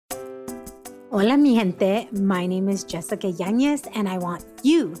Hola, mi gente. My name is Jessica Yanez, and I want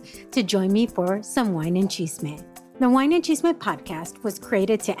you to join me for some Wine and Chisme. The Wine and Chisme podcast was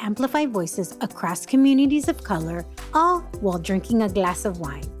created to amplify voices across communities of color, all while drinking a glass of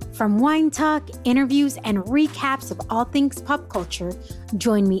wine. From wine talk, interviews, and recaps of all things pop culture,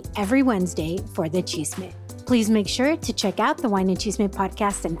 join me every Wednesday for the Chisme. Please make sure to check out the Wine and Chisme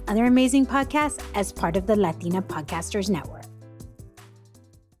podcast and other amazing podcasts as part of the Latina Podcasters Network.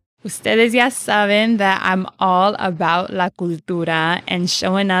 Ustedes ya saben that I'm all about la cultura and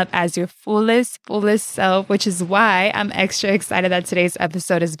showing up as your fullest self, which is why I'm extra excited that today's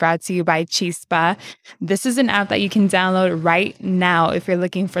episode is brought to you by Chispa. This is an app that you can download right now if you're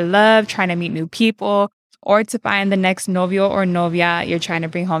looking for love, trying to meet new people, or to find the next novio or novia you're trying to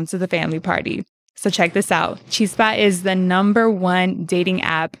bring home to the family party. So check this out. Chispa is the #1 dating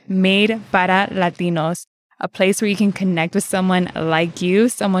app made para Latinos. A place where you can connect with someone like you,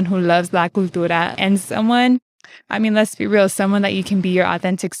 someone who loves la cultura, and someone, let's be real, someone that you can be your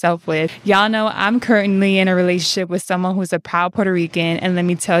authentic self with. Y'all know I'm currently in a relationship with someone who's a proud Puerto Rican, and let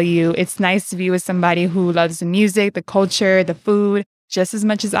me tell you, it's nice to be with somebody who loves the music, the culture, the food, just as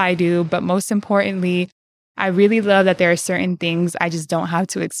much as I do, but most importantly, I really love that there are certain things I just don't have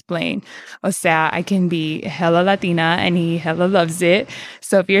to explain. O sea, I can be hella Latina and he hella loves it.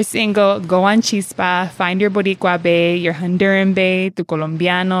 So if you're single, go on Chispa, find your Boricua bae, your Honduran bae, tu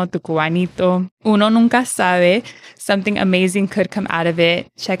Colombiano, tu Cubanito. Uno nunca sabe. Something amazing could come out of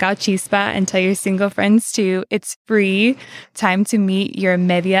it. Check out Chispa and tell your single friends too. It's free. Time to meet your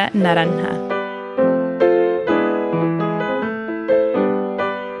media naranja.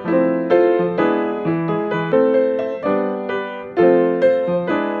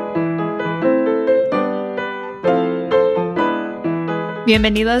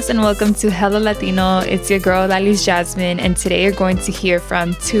 Bienvenidos and welcome to Hello Latino. It's your girl, Lalis Jasmine, and today you're going to hear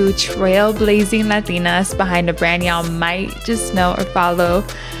from two trailblazing Latinas behind a brand y'all might just know or follow.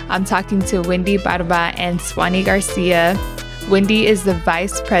 I'm talking to Wendy, Barba, and Suanny, Garcia. Wendy is the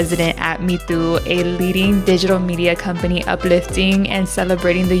vice president at Mitú, a leading digital media company uplifting and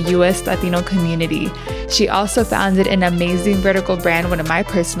celebrating the U.S. Latino community. She also founded an amazing vertical brand, one of my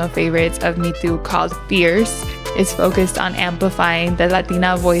personal favorites of Mitú, called Fierce. Is focused on amplifying the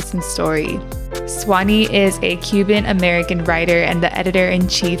Latina voice and story. Suanny is a Cuban-American writer and the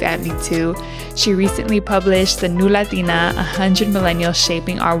editor-in-chief at Mitú. She recently published The New Latina, 100 Millennials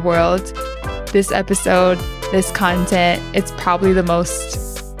Shaping Our World. This episode, this content, it's probably the most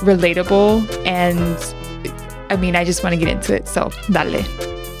relatable, and I just want to get into it, so dale.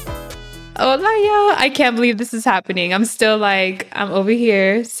 Hola, y'all. I can't believe this is happening. I'm over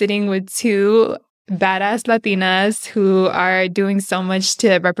here sitting with two badass Latinas who are doing so much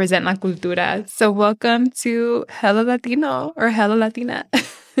to represent la cultura. So welcome to Hello Latino or Hello Latina.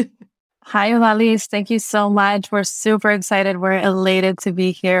 Hi, Lalis. Thank you so much. We're super excited. We're elated to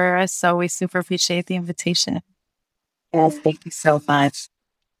be here. So we super appreciate the invitation. Yes, thank you so much.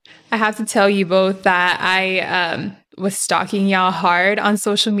 I have to tell you both that I was stalking y'all hard on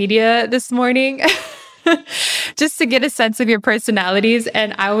social media this morning. Just to get a sense of your personalities.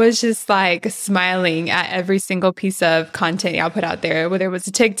 And I was just smiling at every single piece of content y'all put out there, whether it was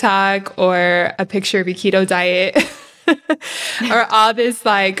a TikTok or a picture of your keto diet or all this,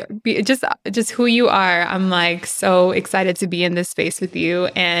 just who you are. I'm so excited to be in this space with you.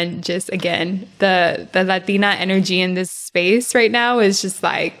 And just, again, the Latina energy in this space right now is just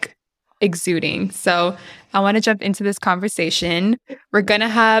exuding. So I want to jump into this conversation. We're going to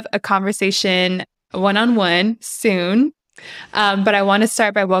have a conversation one-on-one soon. But I want to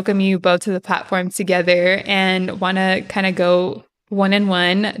start by welcoming you both to the platform together and want to kind of go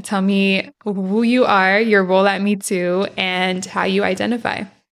one-on-one. Tell me who you are, your role at Mitú, and how you identify.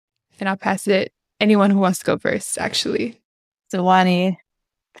 And I'll pass it anyone who wants to go first, actually. Suanny,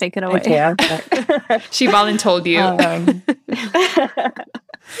 take it away. Okay. She voluntold you.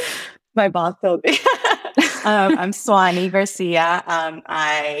 My boss told me. I'm Suanny Garcia.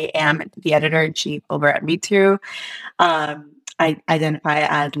 I am the editor-in-chief over at Mitú. I identify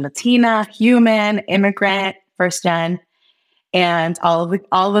as Latina, human, immigrant, first gen, and all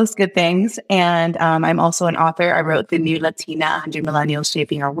those good things. And I'm also an author. I wrote The New Latina, 100 Millennials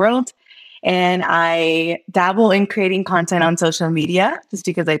Shaping Our World. And I dabble in creating content on social media just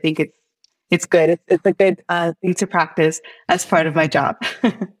because I think it's good. It's a good thing to practice as part of my job.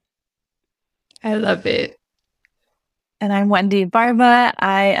 I love it. And I'm Wendy Barba.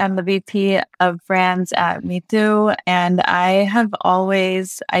 I am the VP of brands at Mitú, and I have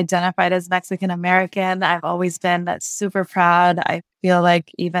always identified as Mexican American. I've always been super proud. I feel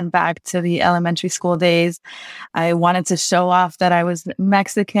like even back to the elementary school days, I wanted to show off that I was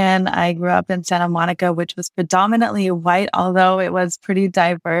Mexican. I grew up in Santa Monica, which was predominantly white, although it was pretty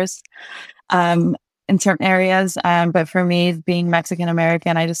diverse in certain areas. But for me, being Mexican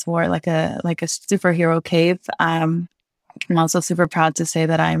American, I just wore like a superhero cape. I'm also super proud to say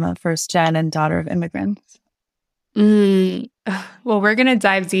that I'm a first gen and daughter of immigrants. Well, we're going to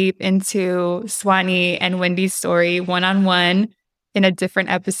dive deep into Suanny and Wendy's story one-on-one in a different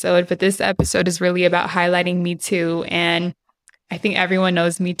episode. But this episode is really about highlighting Mitú. And I think everyone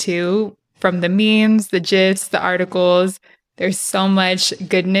knows Mitú from the memes, the GIFs, the articles. There's so much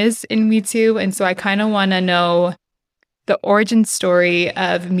goodness in Mitú. And so I kind of want to know the origin story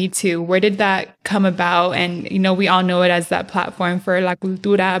of Mitú. Where did that come about? And, we all know it as that platform for La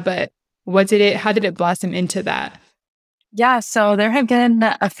Cultura, but how did it blossom into that? Yeah, so there have been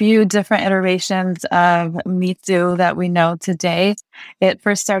a few different iterations of Mitú that we know today. It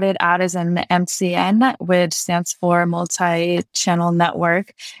first started out as an MCN, which stands for multi-channel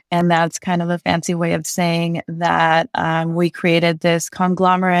network. And that's kind of a fancy way of saying that we created this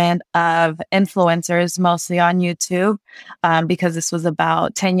conglomerate of influencers, mostly on YouTube, because this was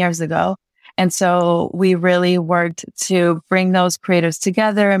about 10 years ago. And so we really worked to bring those creators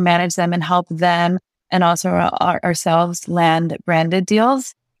together and manage them and help them and also ourselves land branded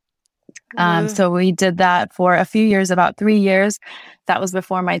deals. So we did that for a few years, about 3 years. That was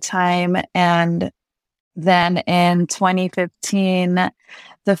before my time. And then in 2015,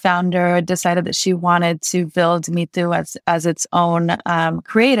 the founder decided that she wanted to build Mitú as its own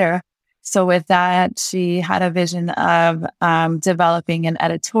creator. So with that, she had a vision of developing an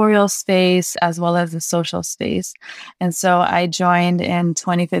editorial space as well as a social space. And so I joined in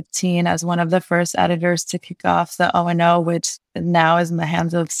 2015 as one of the first editors to kick off the O&O, which now is in the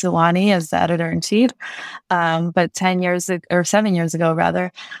hands of Suanny as the editor-in-chief. But 7 years ago,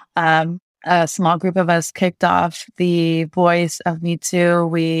 rather, a small group of us kicked off the voice of Mitú.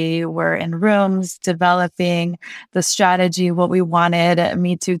 We were in rooms developing the strategy, what we wanted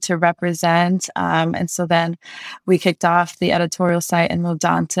Mitú to represent. And so then we kicked off the editorial site and moved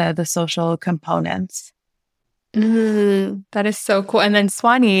on to the social components. That is so cool. And then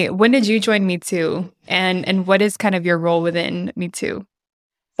Suanny, when did you join Mitú? And what is kind of your role within Mitú?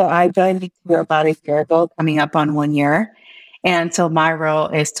 So I joined Mitú about a year ago, coming up on 1 year. And so my role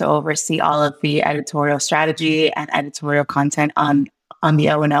is to oversee all of the editorial strategy and editorial content on the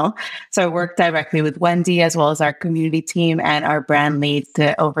O&O. So I work directly with Wendy as well as our community team and our brand leads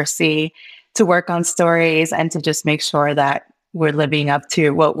to work on stories and to just make sure that we're living up to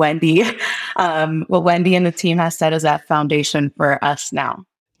what Wendy and the team has set as that foundation for us now.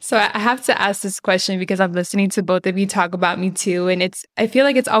 So I have to ask this question because I'm listening to both of you talk about Mitú, and I feel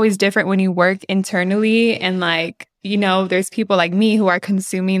like it's always different when you work internally and there's people like me who are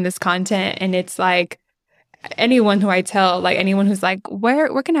consuming this content, and it's like anyone who I tell, anyone who's like, where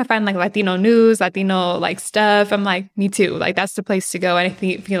can I find Latino news, Latino stuff? I'm like, Mitú, that's the place to go. And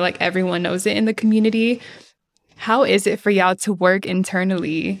I feel like everyone knows it in the community. How is it for y'all to work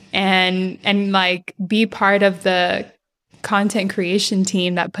internally and be part of the content creation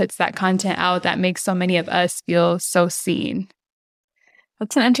team that puts that content out that makes so many of us feel so seen?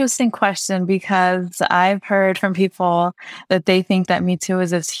 That's an interesting question because I've heard from people that they think that Mitú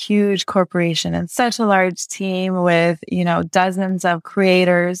is this huge corporation and such a large team with, dozens of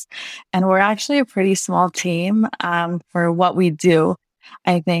creators. And we're actually a pretty small team for what we do,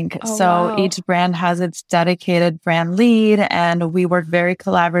 I think. Wow. Each brand has its dedicated brand lead and we work very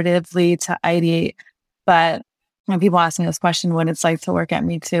collaboratively to ideate. But when people ask me this question, what it's like to work at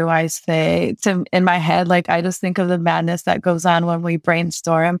Mitú, I say, in my head, I just think of the madness that goes on when we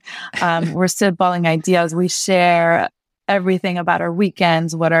brainstorm. We're spitballing ideas. We share everything about our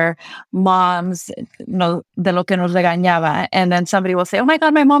weekends, what our moms, de lo que nos regañaba. And then somebody will say, oh my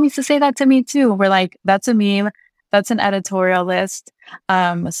God, my mom used to say that to me too. We're like, that's a meme. That's an editorial list.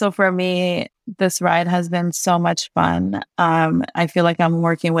 So for me, this ride has been so much fun. I feel like I'm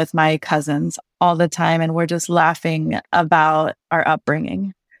working with my cousins all the time and we're just laughing about our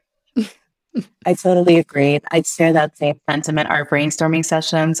upbringing. I totally agree. I'd share that same sentiment. Our brainstorming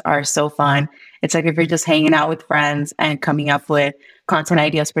sessions are so fun. It's like if you're just hanging out with friends and coming up with content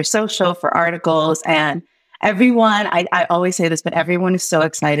ideas for social, for articles, and everyone, I always say this, but everyone is so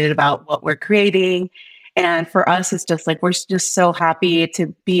excited about what we're creating. And for us, it's just we're just so happy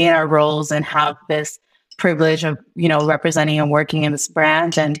to be in our roles and have this privilege of, representing and working in this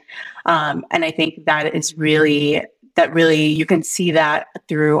brand. And I think that is really that really, you can see that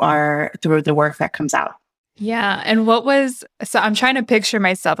through the work that comes out. Yeah. And so I'm trying to picture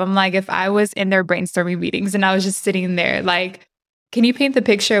myself. I'm like, if I was in their brainstorming meetings and I was just sitting there, like, can you paint the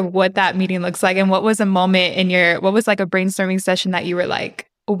picture of what that meeting looks like? And what was a moment what was like a brainstorming session that you were like,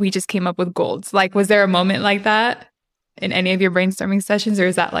 oh, we just came up with golds? Like, was there a moment like that in any of your brainstorming sessions, or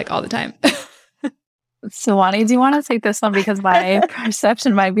is that like all the time? Suanny, do you want to take this one? Because my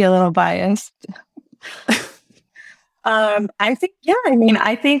perception might be a little biased. I think, yeah,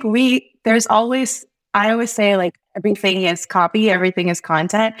 I think I always say, like, everything is copy, everything is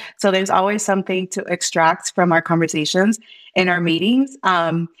content. So there's always something to extract from our conversations in our meetings.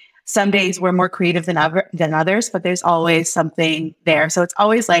 Some days we're more creative than others, but there's always something there. So it's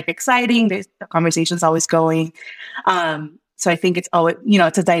always like exciting. The conversation's always going. So I think it's always,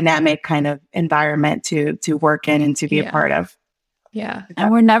 it's a dynamic kind of environment to work in and to be a part of. Yeah.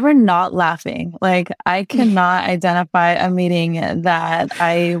 And we're never not laughing. Like, I cannot identify a meeting that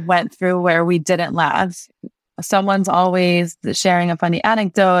I went through where we didn't laugh. Someone's always sharing a funny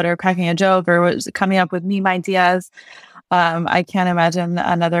anecdote or cracking a joke or coming up with meme ideas. I can't imagine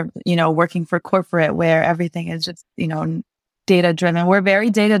another, working for corporate where everything is just, data driven. We're very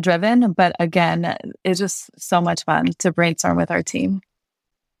data driven, but again, it's just so much fun to brainstorm with our team.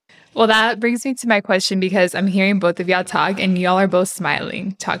 Well, that brings me to my question, because I'm hearing both of y'all talk and y'all are both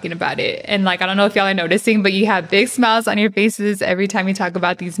smiling, talking about it. And like, I don't know if y'all are noticing, but you have big smiles on your faces every time you talk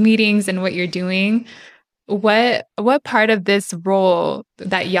about these meetings and what you're doing. What part of this role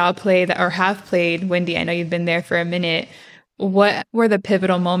that y'all play or have played, Wendy, I know you've been there for a minute, what were the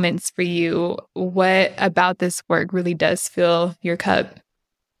pivotal moments for you? What about this work really does fill your cup?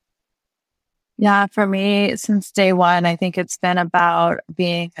 Yeah, for me, since day one, I think it's been about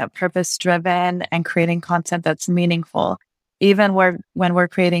being purpose-driven and creating content that's meaningful. Even when we're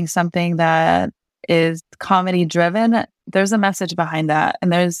creating something that is comedy-driven, there's a message behind that.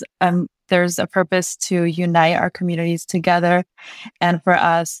 And there's a purpose to unite our communities together and for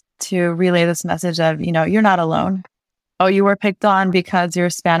us to relay this message of, you're not alone. Oh, you were picked on because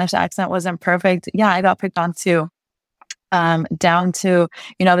your Spanish accent wasn't perfect. Yeah, I got picked on too. Down to,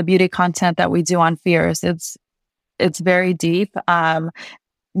 the beauty content that we do on Fierce. It's very deep.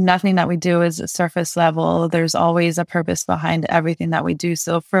 Nothing that we do is surface level. There's always a purpose behind everything that we do.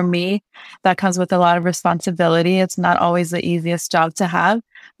 So for me, that comes with a lot of responsibility. It's not always the easiest job to have,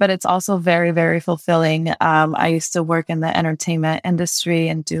 but it's also very, very fulfilling. I used to work in the entertainment industry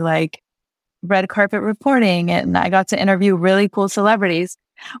and do like red carpet reporting, and I got to interview really cool celebrities,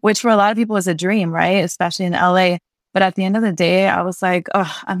 which for a lot of people is a dream, right? Especially in LA. But at the end of the day, I was like,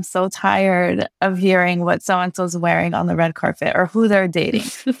 oh, I'm so tired of hearing what so-and-so's wearing on the red carpet or who they're dating.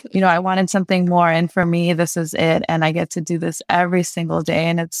 I wanted something more. And for me, this is it. And I get to do this every single day.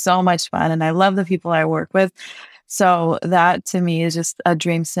 And it's so much fun. And I love the people I work with. So that to me is just a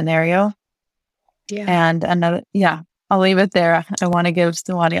dream scenario. Yeah. And I'll leave it there. I want to give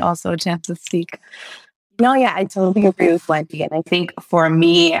Suanny also a chance to speak. No, yeah, I totally agree with Wendy. And I think for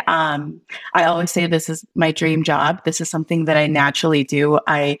me, I always say this is my dream job. This is something that I naturally do.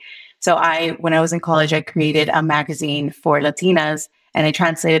 When I was in college, I created a magazine for Latinas and I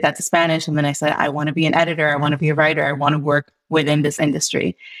translated that to Spanish. And then I said, I want to be an editor. I want to be a writer. I want to work within this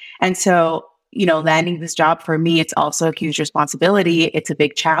industry. And so, landing this job for me, it's also a huge responsibility. It's a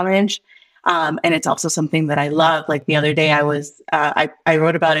big challenge. And it's also something that I love. Like the other day I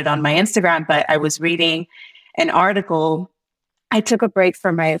wrote about it on my Instagram, but I was reading an article. I took a break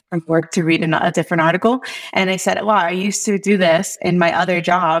from work to read a different article. And I said, wow, I used to do this in my other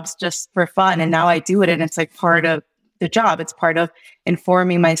jobs just for fun. And now I do it. And it's like part of the job. It's part of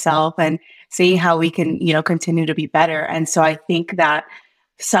informing myself and seeing how we can, continue to be better. And so I think that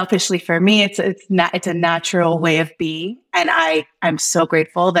selfishly for me, it's a natural way of being. And I'm so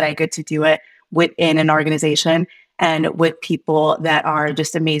grateful that I get to do it within an organization and with people that are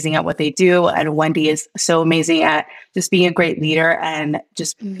just amazing at what they do. And Wendy is so amazing at just being a great leader and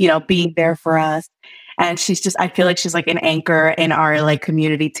just, being there for us. And I feel like she's like an anchor in our like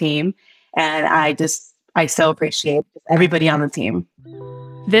community team. And I so appreciate everybody on the team.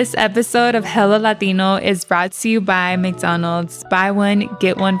 This episode of Hello Latino is brought to you by McDonald's Buy One,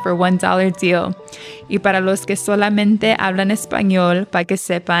 Get One for $1 deal. Y para los que solamente hablan español, para que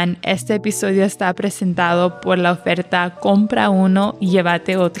sepan, este episodio está presentado por la oferta Compra Uno,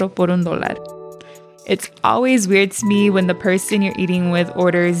 Llévate Otro por $1. It's always weird to me when the person you're eating with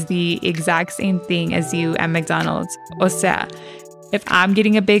orders the exact same thing as you at McDonald's. O sea, if I'm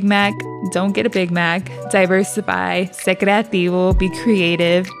getting a Big Mac, don't get a Big Mac. Diversify, sé creativo, be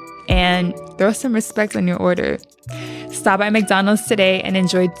creative, and throw some respect on your order. Stop by McDonald's today and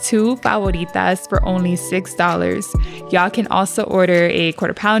enjoy 2 favoritas for only $6. Y'all can also order a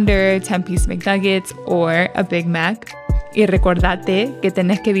quarter pounder, 10-piece McNuggets, or a Big Mac. Y recordate que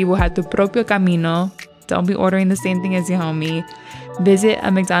tenés que dibujar tu propio camino. Don't be ordering the same thing as your homie. Visit a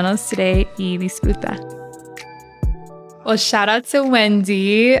McDonald's today y disfruta. Well, shout out to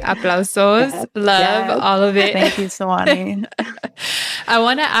Wendy. Aplausos. Yes, Love all of it. Thank you, Suanny. I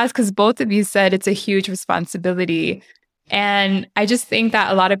want to ask, because both of you said it's a huge responsibility. And I just think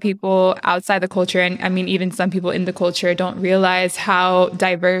that a lot of people outside the culture, and I mean, even some people in the culture, don't realize how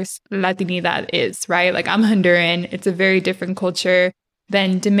diverse Latinidad is, right? Like, I'm Honduran. It's a very different culture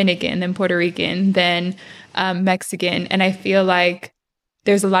than Dominican, than Puerto Rican, than Mexican. And I feel like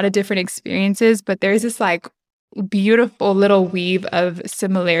there's a lot of different experiences, but there's this like beautiful little weave of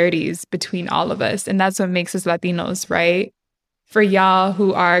similarities between all of us. And that's what makes us Latinos, right? For y'all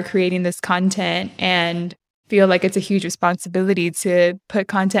who are creating this content and feel like it's a huge responsibility to put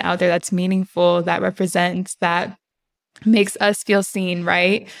content out there that's meaningful, that represents, that makes us feel seen,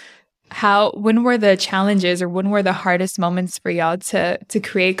 right? When were the challenges or when were the hardest moments for y'all to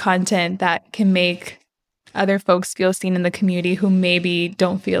create content that can make other folks feel seen in the community who maybe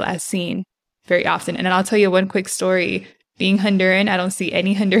don't feel as seen very often? And I'll tell you one quick story. Being Honduran, I don't see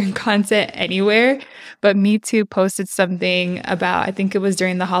any Honduran content anywhere, but Mitú posted something about, I think it was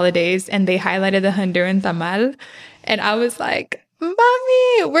during the holidays, and they highlighted the Honduran tamal. And I was like,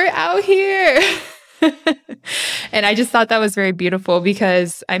 Mommy, we're out here. And I just thought that was very beautiful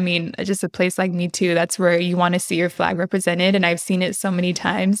because, I mean, just a place like Mitú, that's where you want to see your flag represented. And I've seen it so many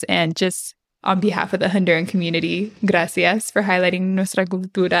times. And just on behalf of the Honduran community, gracias for highlighting nuestra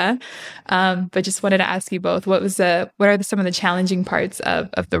cultura. But just wanted to ask you both, what are some of the challenging parts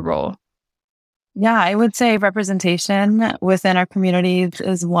of the role? Yeah, I would say representation within our communities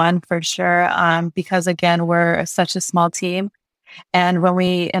is one for sure, because again, we're such a small team. And when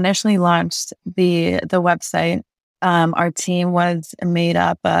we initially launched the website, our team was made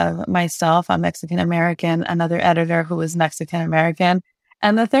up of myself, a Mexican American, another editor who was Mexican American,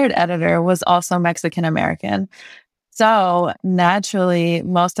 and the third editor was also Mexican American. So naturally,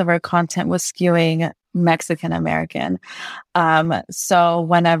 most of our content was skewing Mexican American. So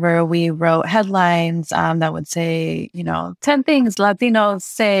whenever we wrote headlines that would say, 10 things Latinos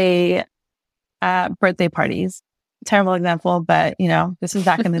say at birthday parties. Terrible example, but this was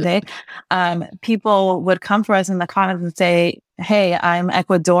back in the day. People would come to us in the comments and say, hey, I'm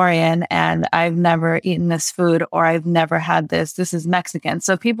Ecuadorian and I've never eaten this food, or I've never had this. This is Mexican.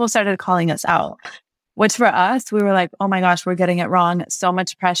 So people started calling us out, which for us, we were like, oh my gosh, we're getting it wrong. So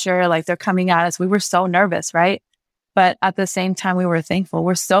much pressure. Like, they're coming at us. We were so nervous, right? But at the same time, we were thankful.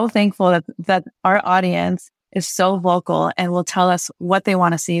 We're so thankful that our audience is so vocal and will tell us what they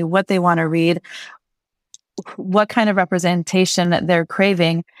want to see, what they want to read, what kind of representation that they're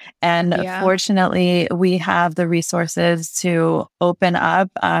craving. And fortunately, we have the resources to open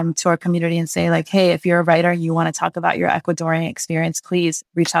up to our community and say, like, hey, if you're a writer, you want to talk about your Ecuadorian experience, please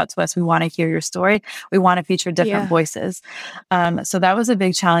reach out to us. We want to hear your story. We want to feature different voices. So that was a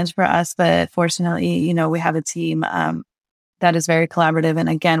big challenge for us. But fortunately, we have a team that is very collaborative. And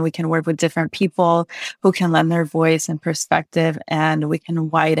again, we can work with different people who can lend their voice and perspective, and we can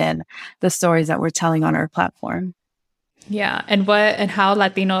widen the stories that we're telling on our platform. Yeah. And how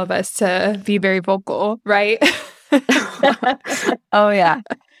Latino of us to be very vocal, right? Oh, yeah.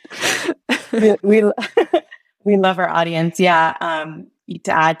 we love our audience. Yeah.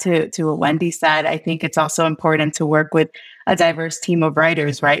 To add to what Wendy said, I think it's also important to work with a diverse team of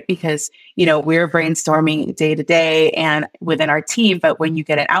writers, right? Because, we're brainstorming day to day and within our team, but when you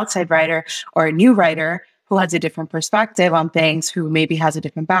get an outside writer or a new writer who has a different perspective on things, who maybe has a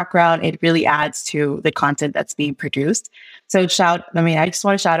different background, it really adds to the content that's being produced. So I just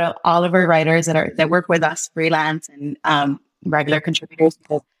want to shout out all of our writers that work with us, freelance and regular contributors,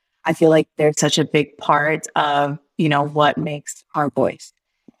 because I feel like they're such a big part of, what makes our voice.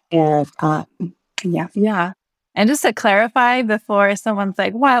 And yeah. And just to clarify before someone's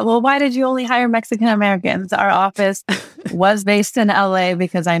like, why did you only hire Mexican Americans? Our office was based in LA,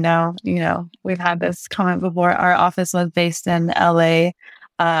 because I know, we've had this comment before. Our office was based in LA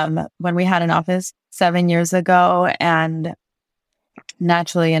when we had an office 7 years ago. And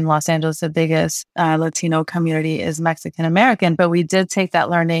naturally in Los Angeles, the biggest Latino community is Mexican American. But we did take that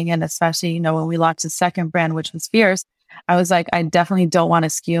learning. And especially, when we launched the second brand, which was Fierce, I was like, I definitely don't want to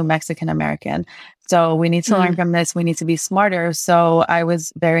skew Mexican American. So we need to learn from this. We need to be smarter. So I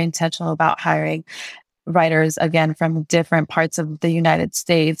was very intentional about hiring writers, again, from different parts of the United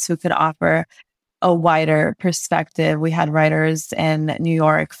States who could offer a wider perspective. We had writers in New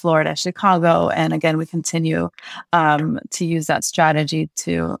York, Florida, Chicago. And again, we continue to use that strategy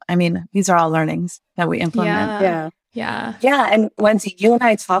these are all learnings that we implement. Yeah. And Wendy, you and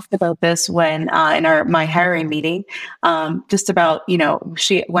I talked about this when in my hiring meeting, just about,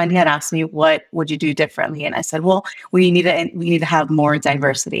 Wendy had asked me, what would you do differently? And I said, well, we need to have more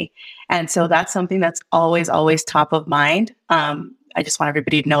diversity. And so that's something that's always, always top of mind. I just want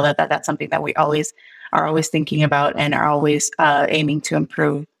everybody to know that that's something that we are always thinking about and are always aiming to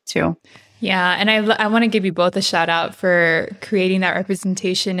improve too. Yeah. And I want to give you both a shout out for creating that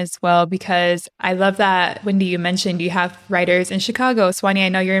representation as well, because I love that, Wendy, you mentioned you have writers in Chicago. Suanny, I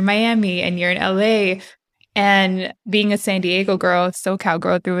know you're in Miami and you're in LA. And being a San Diego girl, SoCal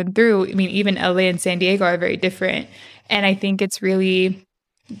girl through and through, I mean, even LA and San Diego are very different. And I think it's really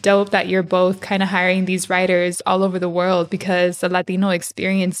dope that you're both kind of hiring these writers all over the world, because the Latino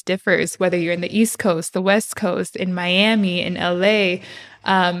experience differs, whether you're in the East Coast, the West Coast, in Miami, in LA.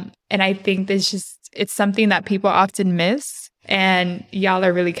 And I think it's something that people often miss, and y'all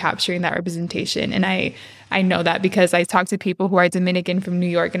are really capturing that representation. And I know that because I talk to people who are Dominican from New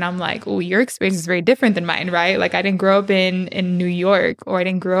York, and I'm like, oh, your experience is very different than mine, right? Like, I didn't grow up in New York, or I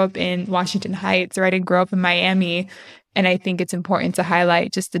didn't grow up in Washington Heights, or I didn't grow up in Miami. And I think it's important to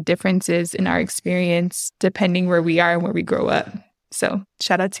highlight just the differences in our experience depending where we are and where we grow up. So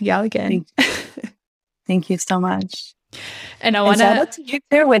shout out to y'all again. Thank you so much. And I want to shout out to you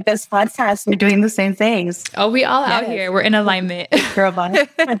too with this podcast. We're doing the same things. Oh, we all out here. We're in alignment. Girl bond.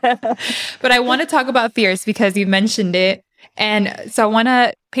 But I want to talk about Fierce because you mentioned it. And so I want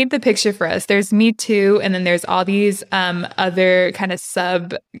to paint the picture for us. There's Mitú, and then there's all these other kind of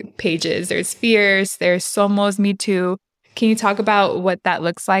sub pages. There's Fierce, there's Somos Mitú. Can you talk about what that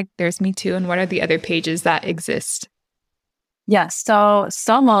looks like? There's Mitú, and what are the other pages that exist? Yes. So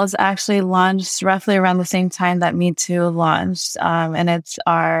Somos actually launched roughly around the same time that Mitú launched. And it's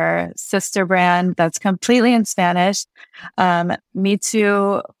our sister brand that's completely in Spanish.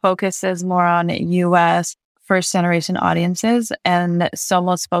 Mitú focuses more on US first generation audiences, and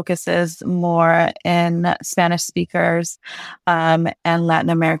Somos focuses more in Spanish speakers and Latin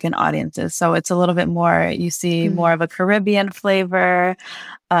American audiences. So it's a little bit more, you see more of a Caribbean flavor.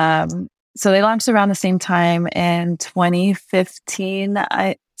 So they launched around the same time in 2015.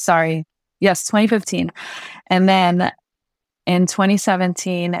 2015. And then in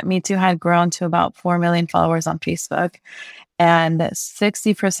 2017, Mitú had grown to about 4 million followers on Facebook. And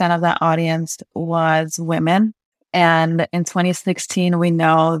 60% of that audience was women. And in 2016, we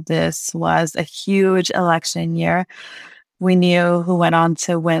know this was a huge election year. We knew who went on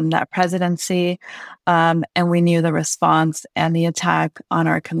to win that presidency, and we knew the response and the attack on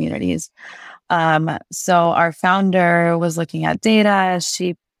our communities. So our founder was looking at data.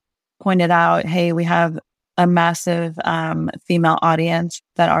 She pointed out, hey, we have a massive female audience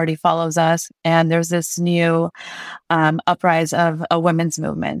that already follows us, and there's this new uprise of a women's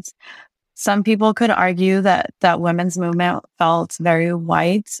movement. Some people could argue that women's movement felt very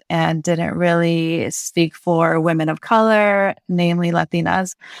white and didn't really speak for women of color, namely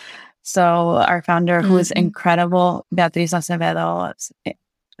Latinas. So our founder, who is incredible, Beatriz Acevedo,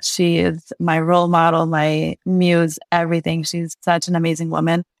 she is my role model, my muse, everything. She's such an amazing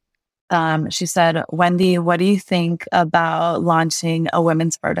woman. She said, Wendy, what do you think about launching a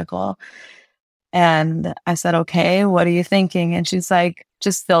women's vertical? And I said, okay, what are you thinking? And she's like,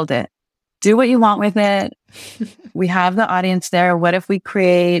 just build it. Do what you want with it. We have the audience there. What if we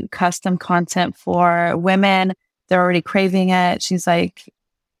create custom content for women? They're already craving it. She's like,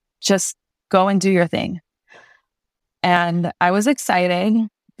 just go and do your thing. And I was excited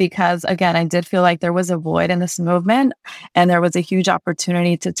because, again, I did feel like there was a void in this movement, and there was a huge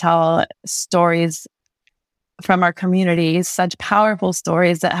opportunity to tell stories from our communities, such powerful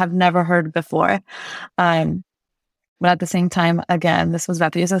stories that I've never heard before. But at the same time, again, this was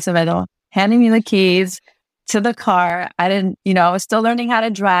Beatriz Acevedo handing me the keys to the car. I was still learning how to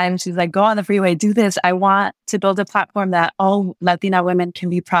drive. She's like, go on the freeway, do this. I want to build a platform that all Latina women can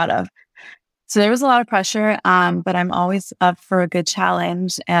be proud of. So there was a lot of pressure, but I'm always up for a good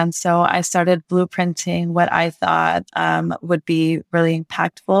challenge. And so I started blueprinting what I thought would be really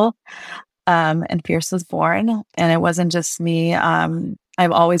impactful. And Fierce was born. And it wasn't just me.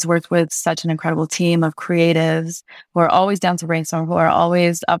 I've always worked with such an incredible team of creatives who are always down to brainstorm, who are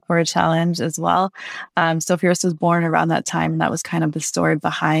always up for a challenge as well. So Fierce was born around that time. And that was kind of the story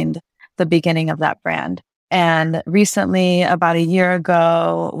behind the beginning of that brand. And recently, about a year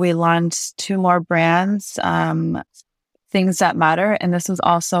ago, we launched 2 more brands, Things That Matter. And this was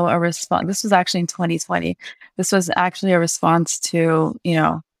also a response. This was actually in 2020. This was actually a response to,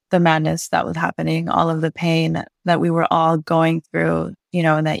 the madness that was happening, all of the pain that we were all going through,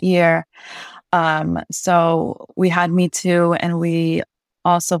 in that year. So we had Mitú, and we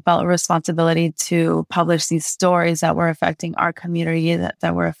also felt a responsibility to publish these stories that were affecting our community,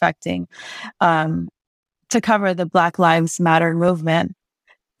 that were affecting, to cover the Black Lives Matter movement.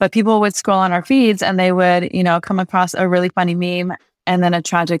 But people would scroll on our feeds and they would, come across a really funny meme and then a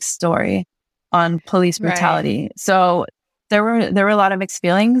tragic story on police brutality. Right. So there were a lot of mixed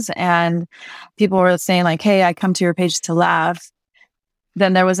feelings, and people were saying like, "Hey, I come to your page to laugh."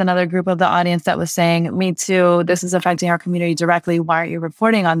 Then there was another group of the audience that was saying, "Me too, this is affecting our community directly. Why aren't you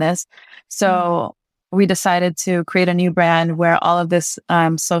reporting on this?" So we decided to create a new brand where all of this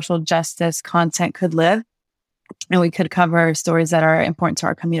social justice content could live, and we could cover stories that are important to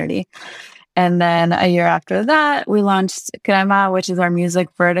our community. And then a year after that, we launched Crema, which is our music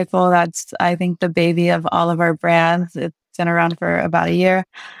vertical. That's, I think, the baby of all of our brands. It's been around for about a year.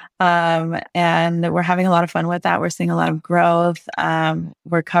 And we're having a lot of fun with that. We're seeing a lot of growth.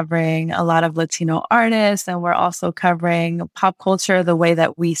 We're covering a lot of Latino artists, and we're also covering pop culture the way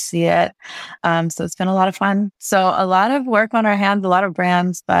that we see it. So it's been a lot of fun. So a lot of work on our hands, a lot of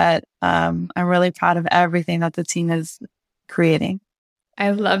brands, but I'm really proud of everything that the team is creating.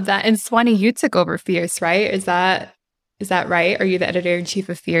 I love that. And Suanny, you took over Fierce, right? Is that right? Are you the editor-in-chief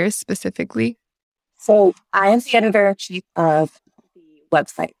of Fierce specifically? So I am the editor-in-chief of the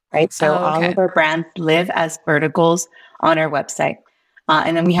website, right? So all of our brands live as verticals on our website.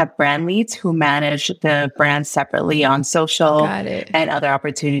 And then we have brand leads who manage the brands separately on social and other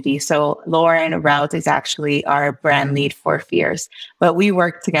opportunities. So Lauren Rout is actually our brand lead for Fierce, but we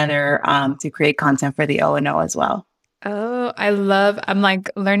work together to create content for the O&O as well. Oh, I'm like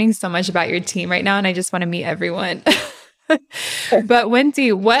learning so much about your team right now, and I just want to meet everyone. But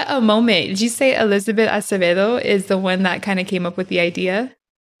Wendy, what a moment. Did you say Elizabeth Acevedo is the one that kind of came up with the idea?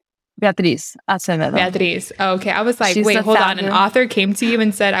 Beatriz Acevedo. Beatriz. Oh, okay. I was like, wait, hold on. An author came to you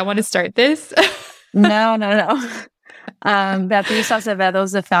and said, I want to start this? No. Beatriz Acevedo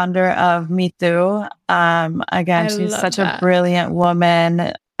is the founder of Mitú. Again, she's such a brilliant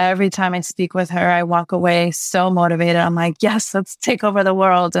woman. Every time I speak with her, I walk away so motivated. I'm like, yes, let's take over the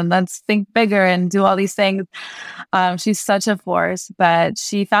world and let's think bigger and do all these things. She's such a force, but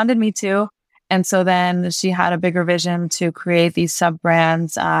she founded Mitú. And so then she had a bigger vision to create these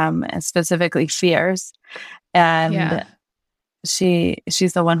sub-brands, and specifically Fierce. And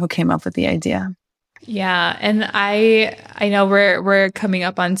she's the one who came up with the idea. Yeah. And I know we're coming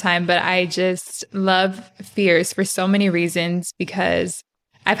up on time, but I just love Fierce for so many reasons, because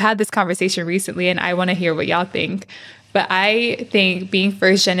I've had this conversation recently and I want to hear what y'all think. But I think being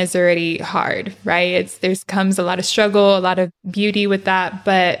first gen is already hard, right? There comes a lot of struggle, a lot of beauty with that.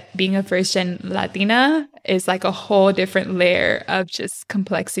 But being a first gen Latina is like a whole different layer of just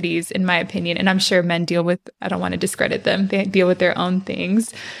complexities, in my opinion. And I'm sure men deal with, I don't want to discredit them, they deal with their own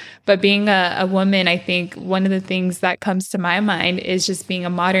things. But being a woman, I think one of the things that comes to my mind is just being a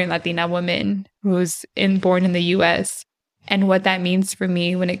modern Latina woman who's born in the US, and what that means for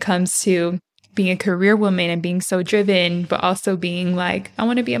me when it comes to being a career woman and being so driven, but also being like, I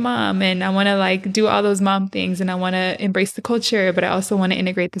want to be a mom and I want to like do all those mom things and I want to embrace the culture, but I also want to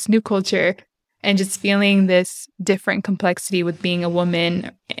integrate this new culture, and just feeling this different complexity with being a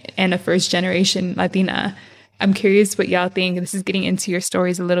woman and a first generation Latina. I'm curious what y'all think. This is getting into your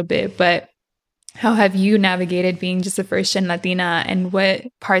stories a little bit, but how have you navigated being just a first gen Latina, and what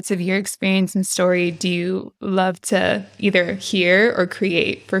parts of your experience and story do you love to either hear or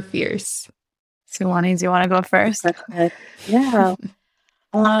create for Fierce? Suanny, do you want to go first? Yeah.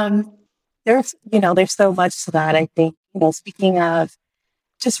 There's so much to that. I think, speaking of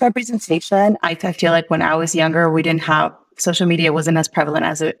just representation, I feel like when I was younger, we didn't have social media, wasn't as prevalent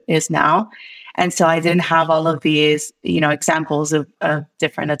as it is now. And so I didn't have all of these, examples of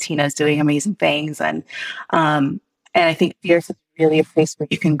different Latinas doing amazing things. And I think Fierce is really a place where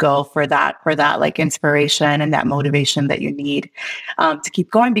you can go for that like inspiration and that motivation that you need to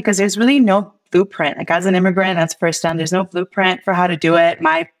keep going, because there's really no blueprint. Like, as an immigrant, that's first time, there's no blueprint for how to do it.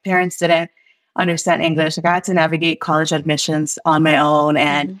 My parents didn't understand English. Like, I had to navigate college admissions on my own.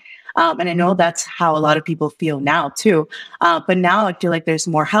 And I know that's how a lot of people feel now too. But now I feel like there's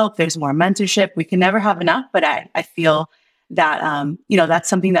more help, there's more mentorship. We can never have enough, but I feel that, that's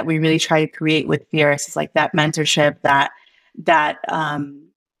something that we really try to create with Fierce, is like that mentorship, that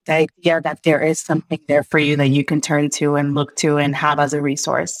idea that there is something there for you that you can turn to and look to and have as a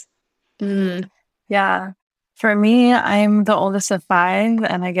resource. Yeah. For me, I'm the oldest of 5.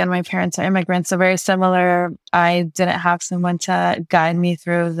 And again, my parents are immigrants, so very similar. I didn't have someone to guide me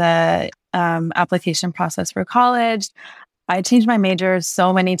through the application process for college. I changed my major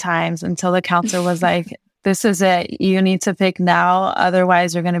so many times until the counselor was like, this is it. You need to pick now.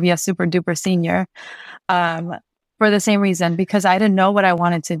 Otherwise, you're going to be a super duper senior. For the same reason, because I didn't know what I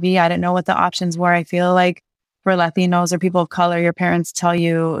wanted to be. I didn't know what the options were. I feel like for Latinos or people of color, your parents tell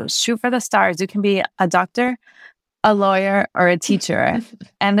you, shoot for the stars. You can be a doctor, a lawyer, or a teacher.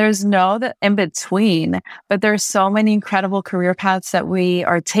 And there's no in between. But there's so many incredible career paths that we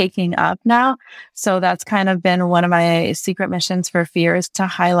are taking up now. So that's kind of been one of my secret missions for Fears, to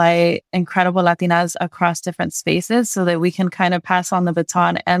highlight incredible Latinas across different spaces so that we can kind of pass on the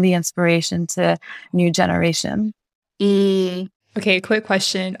baton and the inspiration to new generation. Okay, quick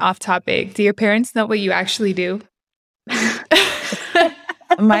question off topic. Do your parents know what you actually do?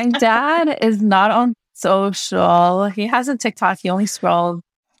 My dad is not on social. He has a TikTok. He only scrolls,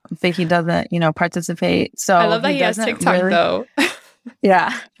 but he doesn't, participate. So I love that he has TikTok though.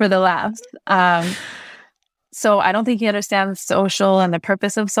 Yeah, for the laughs. So I don't think he understands social and the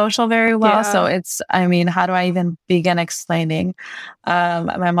purpose of social very well. Yeah. So how do I even begin explaining?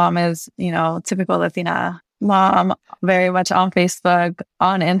 My mom is, typical Latina mom, very much on Facebook,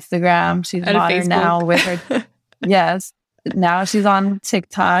 on Instagram. She's modern now with her. Yes. Now she's on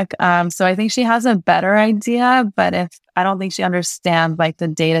TikTok. So I think she has a better idea, but I don't think she understands like the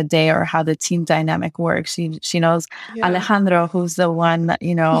day-to-day or how the team dynamic works. She knows Alejandro, who's the one,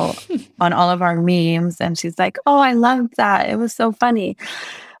 on all of our memes. And she's like, oh, I love that. It was so funny.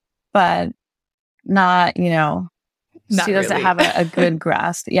 But not, she doesn't really have a good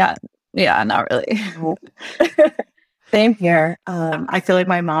grasp. Yeah, not really. Same here. I feel like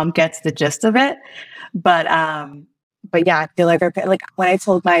my mom gets the gist of it, but yeah, I feel like when I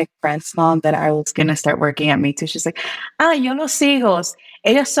told my friend's mom that I was going to start working at Mitú, she's like, yo los hijos,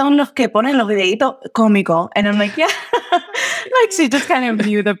 ellos son los que ponen los videitos cómicos. And I'm like, yeah, like she just kind of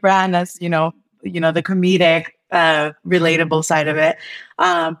view the brand as, the comedic, relatable side of it.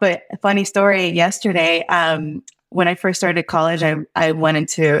 But funny story, yesterday, when I first started college, I went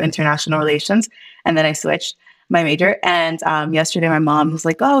into international relations and then I switched my major. And yesterday my mom was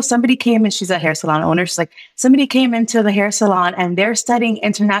like, oh, somebody came, and she's a hair salon owner. She's like, somebody came into the hair salon and they're studying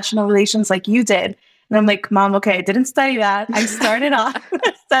international relations like you did. And I'm like, Mom, okay, I didn't study that. I started off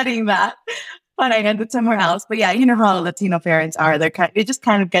studying that, but I ended somewhere else. But yeah, you know how Latino parents are. They just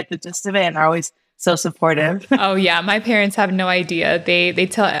kind of get the gist of it and are always so supportive. Oh yeah, my parents have no idea. They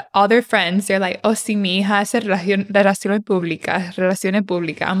tell all their friends, they're like, oh, sí, mi hija hace relaciones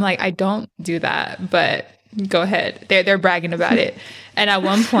públicas. I'm like, I don't do that, but go ahead. They're bragging about it. And at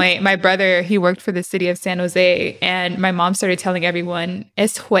one point, my brother, he worked for the city of San Jose, and my mom started telling everyone,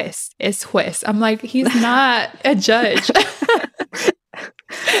 es juez. I'm like, he's not a judge.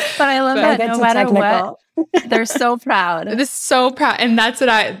 But I love that no matter what, they're so proud. They're so proud. And that's what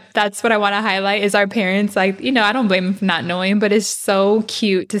I want to highlight is our parents. Like, I don't blame them for not knowing, but it's so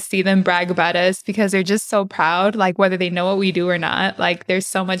cute to see them brag about us because they're just so proud, like whether they know what we do or not. Like there's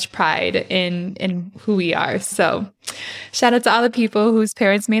so much pride in who we are. So shout out to all the people whose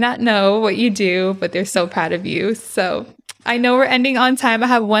parents may not know what you do, but they're so proud of you. So I know we're ending on time. I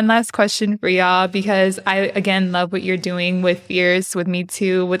have one last question for y'all because I, again, love what you're doing with Fears, with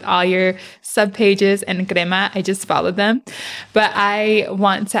Mitú, with all your sub-pages and Crema. I just followed them. But I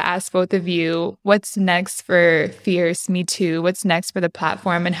want to ask both of you, what's next for Fears, Mitú? What's next for the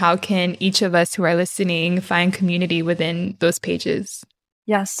platform? And how can each of us who are listening find community within those pages?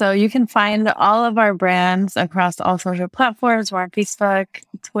 Yeah, so you can find all of our brands across all social platforms. We're on Facebook,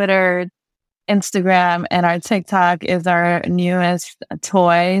 Twitter, Instagram, and our TikTok is our newest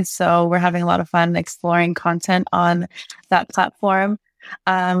toy. So we're having a lot of fun exploring content on that platform.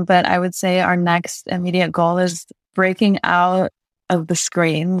 But I would say our next immediate goal is breaking out of the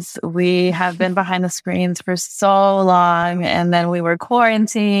screens. We have been behind the screens for so long, and then we were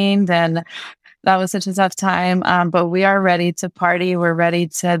quarantined, and that was such a tough time. But we are ready to party. We're ready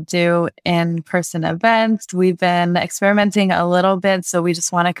to do in-person events. We've been experimenting a little bit, so we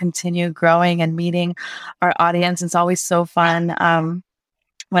just want to continue growing and meeting our audience. It's always so fun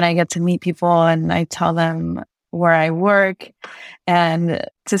when I get to meet people and I tell them where I work, and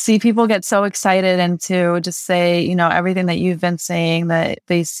to see people get so excited and to just say, everything that you've been saying, that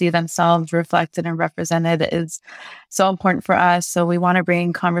they see themselves reflected and represented is so important for us. So we want to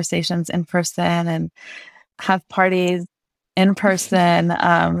bring conversations in person and have parties in person.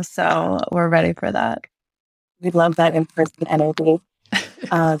 So we're ready for that. We love that in-person energy.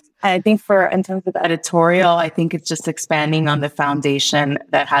 I think in terms of editorial, I think it's just expanding on the foundation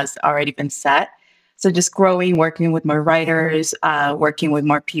that has already been set. So just growing, working with more writers, working with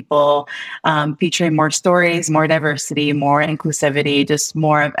more people, featuring more stories, more diversity, more inclusivity, just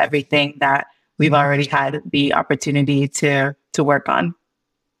more of everything that we've already had the opportunity to work on.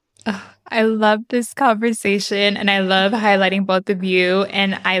 I love this conversation and I love highlighting both of you.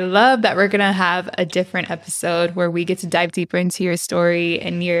 And I love that we're going to have a different episode where we get to dive deeper into your story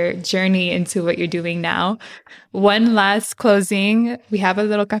and your journey into what you're doing now. One last closing. We have a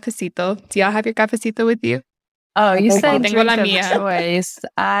little cafecito. Do y'all have your cafecito with you? Oh, you said drink of choice.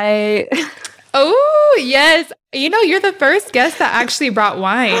 Oh, yes. You know, you're the first guest that actually brought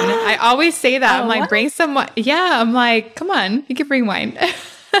wine. I always say that. I'm like, bring some wine. Yeah, I'm like, come on, you can bring wine.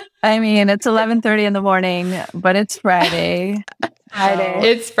 I mean, it's 11:30 in the morning, but it's Friday.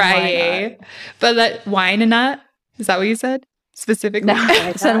 It's Friday. But wine and not? Is that what you said? Specifically? No,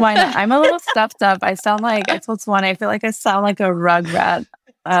 I said why not? I'm a little stuffed up. I told Suanny, I feel like I sound like a rugrat.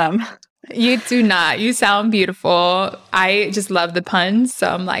 You do not. You sound beautiful. I just love the puns. So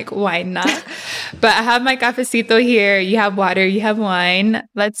I'm like, why not? But I have my cafecito here. You have water. You have wine.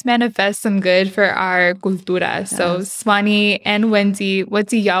 Let's manifest some good for our cultura. Yes. So Suanny and Wendy, what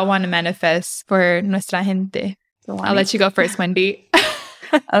do y'all want to manifest for nuestra gente? I'll let you go first, Wendy.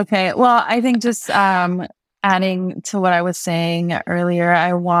 Okay. Well, I think just adding to what I was saying earlier,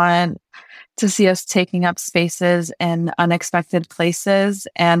 I want to see us taking up spaces in unexpected places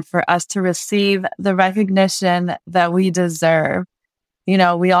and for us to receive the recognition that we deserve. You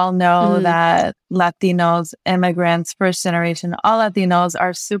know, we all know that Latinos, immigrants, first generation, all Latinos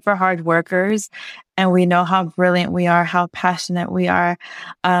are super hard workers, and we know how brilliant we are, how passionate we are.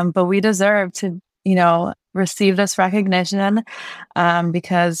 But we deserve to, receive this recognition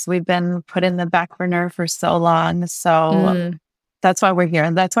because we've been put in the back burner for so long. So that's why we're here.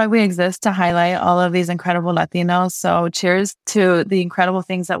 And that's why we exist, to highlight all of these incredible Latinos. So cheers to the incredible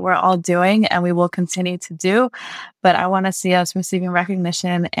things that we're all doing and we will continue to do. But I want to see us receiving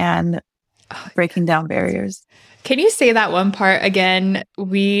recognition and breaking down barriers. Can you say that one part again?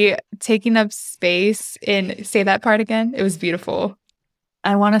 We taking up space say that part again. It was beautiful.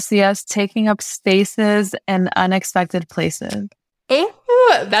 I want to see us taking up spaces in unexpected places. Ooh,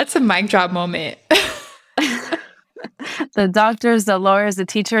 that's a mic drop moment. The doctors, the lawyers, the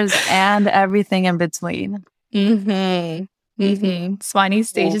teachers, and everything in between. Suanny,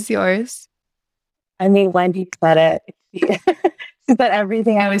 stage is yours. I mean, Wendy said it. She said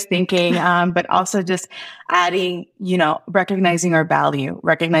everything I was thinking, but also just adding, recognizing our value as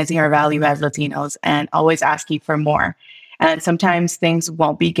Latinos and always asking for more. And sometimes things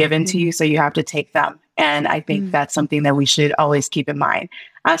won't be given to you, so you have to take them. And I think that's something that we should always keep in mind.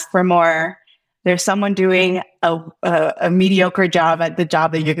 Ask for more. There's someone doing a mediocre job at the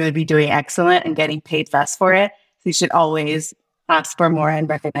job that you're going to be doing excellent and getting paid less for it. So you should always ask for more and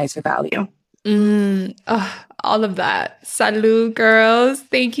recognize your value. All of that. Salud, girls.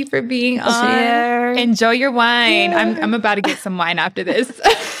 Thank you for being on. Cheers. Enjoy your wine. I'm about to get some wine after this.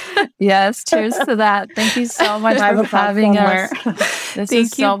 Yes, cheers to that. Thank you so much for having us. This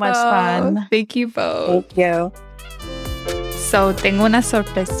is so much fun. Thank you both. Thank you. So, tengo una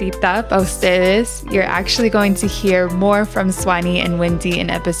sorpresita para ustedes. You're actually going to hear more from Suanny and Wendy in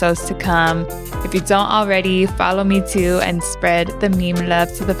episodes to come. If you don't already, follow me too and spread the meme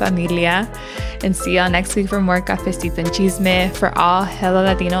love to the familia. And see y'all next week for more Cafecito and Chisme. For all Hello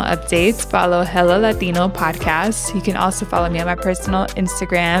Latino updates, follow Hello Latino Podcast. You can also follow me on my personal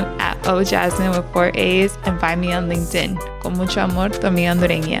Instagram @OJasmine with 4 A's and find me on LinkedIn. Con mucho amor, tu amiga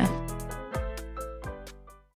hondureña.